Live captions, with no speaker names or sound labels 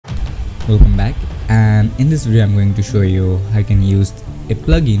Welcome back, and in this video I'm going to show you how you can use a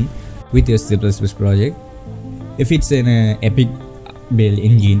plugin with your C++ project if it's in a Epic build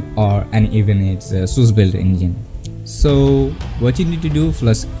engine or even it's a SUSE build engine. So what you need to do,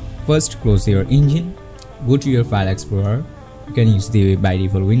 first close your engine, go to your file explorer. You can use the by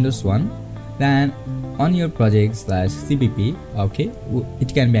default Windows one. Then on your project /cpp, okay,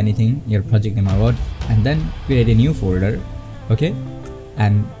 it can be anything, your project name or what, and then create a new folder, okay,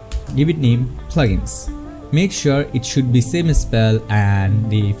 and give it name plugins. Make sure it should be same spell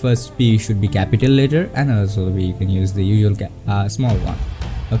and the first P should be capital letter, and also you can use the usual small one,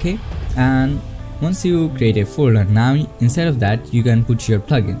 okay. And once you create a folder, now inside of that you can put your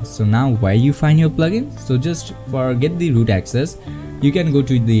plugins. So now where you find your plugins, so just for get the root access, you can go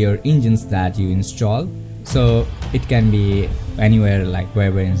to your engines that you install. So it can be anywhere, like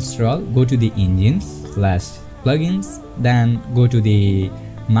wherever install, go to the engines/plugins, then go to the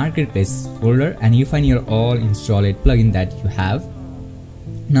marketplace folder and you find your all installed plugin that you have.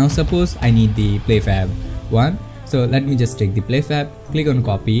 Now suppose I need the playfab one, so let me just take the playfab, click on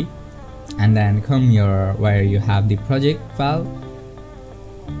copy, and then come here where you have the project file.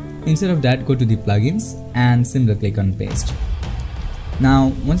 Instead of that, go to the plugins and simply click on paste.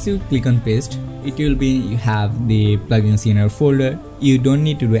 Now once you click on paste, it will be you have the plugins in your folder. You don't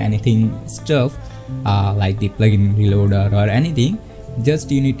need to do anything stuff like the plugin reloader or anything.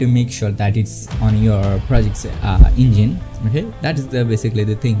 Just you need to make sure that it's on your project's engine, okay. That is basically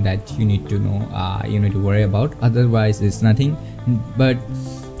the thing that you need to know, you need to worry about. Otherwise it's nothing. But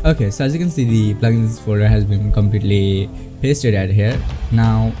okay, so as you can see, the plugins folder has been completely pasted at here.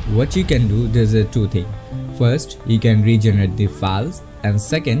 Now what you can do, there's two things. First, you can regenerate the files, and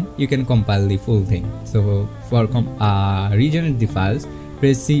second, you can compile the full thing. So for regenerate the files,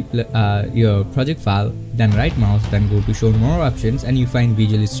 press C, your project file, then right mouse, then go to show more options, and you find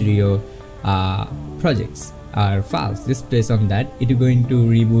Visual Studio projects or files. Just press on that. It is going to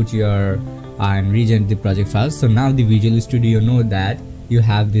reboot your and regenerate the project files. So now the Visual Studio know that you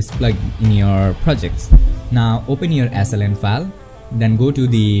have this plugin in your projects. Now open your SLN file, then go to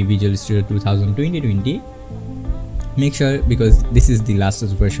the Visual Studio 2020. Make sure, because this is the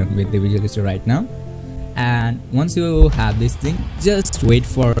latest version with the Visual Studio right now. And once you have this thing, just wait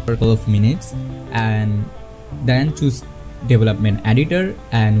for a couple of minutes and then choose development editor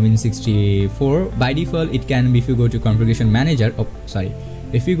and Win64. By default it can be, if you go to configuration manager,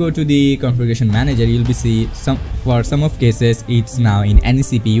 if you go to the configuration manager, you'll be see for some of cases it's now in any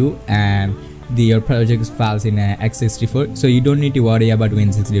CPU and your project files in x64, so you don't need to worry about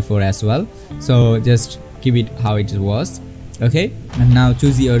Win64 as well. So just keep it how it was, okay. And now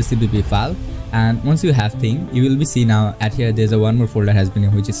choose your CPP file, and once you have thing, you will be see now at here there's a one more folder has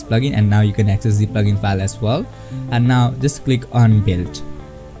been, which is plugin, and now you can access the plugin file as well. And now just click on build.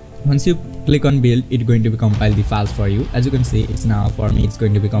 Once you click on build, it's going to be compile the files for you. As you can see, it's now for me, it's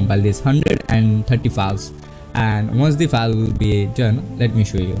going to be compile this 130 files. And once the file will be done, let me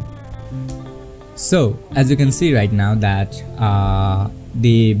show you. So as you can see right now that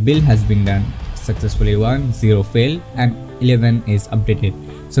the build has been done successfully. 1, 0 failed, and 11 is updated.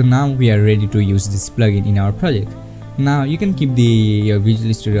 So now we are ready to use this plugin in our project. Now you can keep your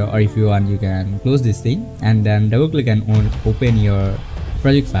Visual Studio, or if you want you can close this thing and then double click and open your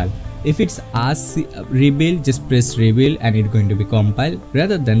project file. If it's ask rebuild, just press rebuild and it's going to be compiled,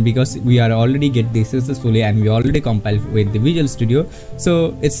 rather than, because we are already get this successfully and we already compiled with the Visual Studio,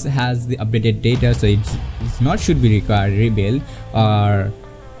 so it has the updated data, so it's not should be required rebuild or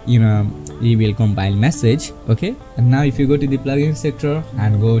rebuild compile message, okay. And now if you go to the plugin sector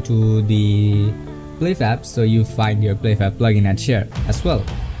and go to the playfab, so you find your playfab plugin at share as well.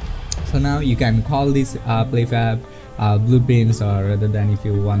 So now you can call this playfab blueprints, or rather than if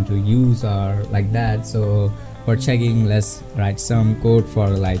you want to use or like that. So for checking, let's write some code for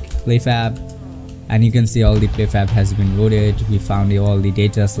like playfab, and you can see all the playfab has been loaded. We found all the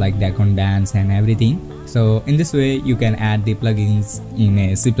data like Dacon dance and everything. So in this way you can add the plugins in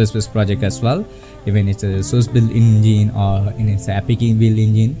a C++ project as well, even it's a SUSE build engine or in its Epic build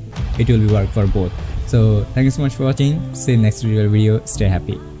engine, it will work for both. So thank you so much for watching. See you next video. Stay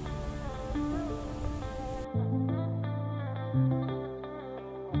happy.